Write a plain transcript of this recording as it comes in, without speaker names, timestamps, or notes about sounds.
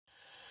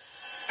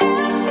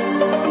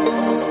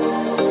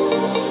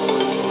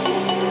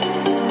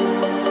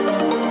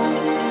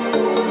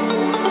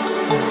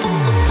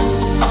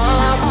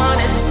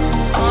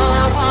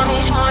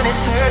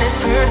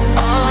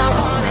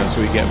as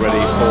we get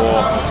ready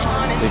for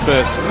the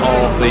first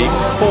of the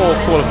 4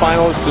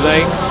 quarterfinals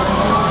today.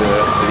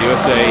 It's the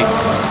USA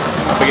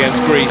up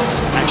against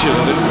Greece. Action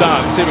as it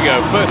starts. Here we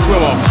go. First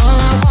swim off.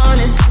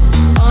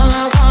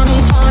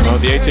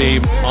 The A team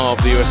of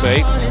the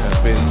USA has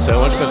been so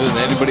much better than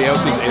anybody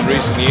else in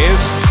recent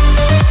years.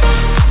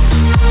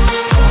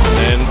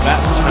 And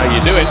that's how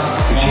you do it.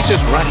 She's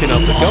just racking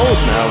up the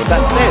goals now, and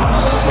that's it.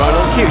 Right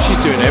on cue.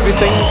 She's doing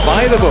everything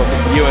by the book.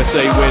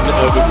 USA win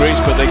over Greece,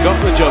 but they got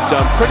the job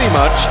done pretty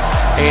much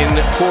in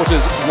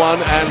quarters 1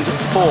 and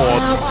 4.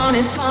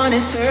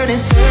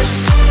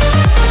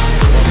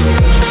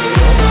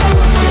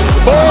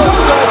 Ball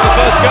scores the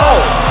first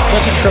goal.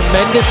 Such a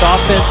tremendous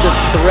offensive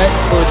threat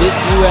for this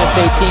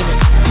USA team.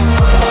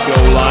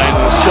 Goal line,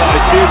 the shot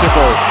is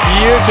beautiful.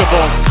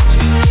 Beautiful.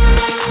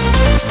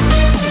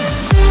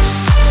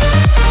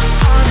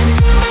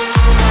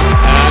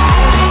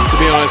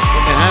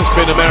 It has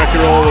been America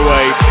all the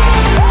way,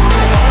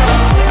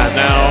 and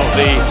now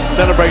the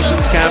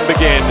celebrations can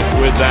begin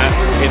with that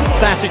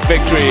emphatic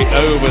victory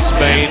over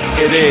Spain.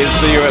 It is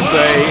the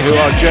USA who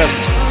are just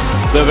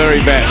the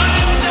very best.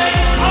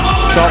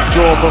 Top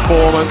draw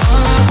performance.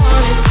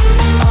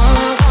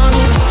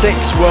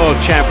 6 World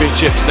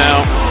Championships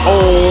now,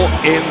 all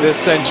in this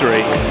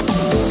century.